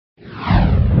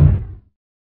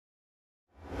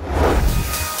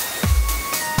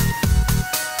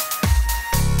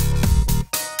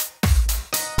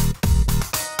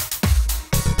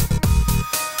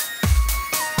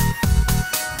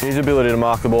his ability to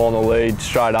mark the ball on the lead,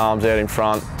 straight arms out in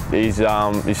front, he's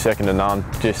second to none.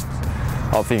 Just,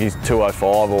 I think he's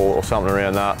 205 or something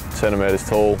around that, centimetres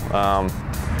tall.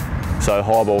 So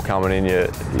high ball coming in,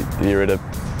 you're at a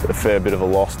fair bit of a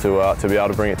loss to be able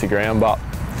to bring it to ground. But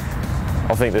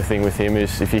I think the thing with him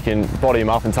is if you can body him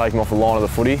up and take him off the line of the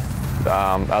footy,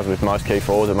 as with most key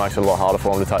forwards, it makes it a lot harder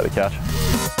for him to take the catch.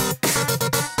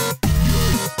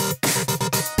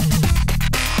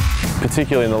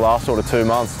 Particularly in the last sort of 2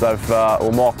 months,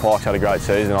 Mike Pike's had a great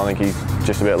season. I think he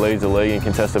just about leads the league in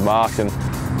contested marks, and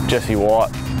Jesse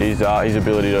White, his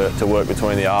ability to work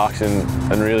between the arcs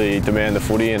and really demand the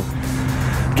footy and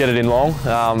get it in long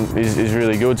is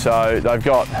really good. So they've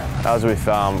got, as with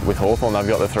Hawthorn, they've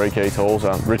got the 3 key tools.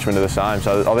 Richmond are the same.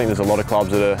 So I think there's a lot of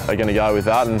clubs that are going to go with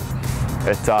that, and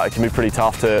it can be pretty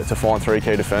tough to find 3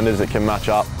 key defenders that can match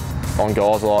up on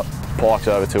guys like Pike's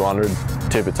over 200,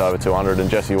 Tippett's over 200, and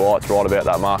Jesse White's right about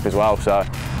that mark as well. So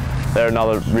they're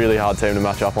another really hard team to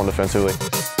match up on defensively.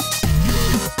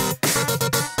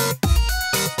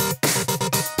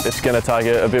 It's going to take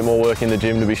a bit more work in the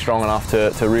gym to be strong enough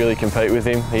to really compete with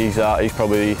him. He's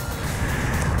probably,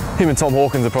 him and Tom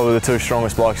Hawkins are probably the 2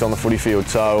 strongest blokes on the footy field.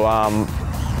 So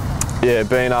yeah,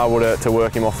 being able to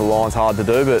work him off the line's hard to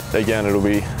do, but again, it'll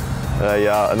be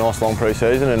a nice long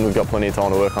pre-season, and we've got plenty of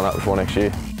time to work on that before next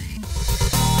year.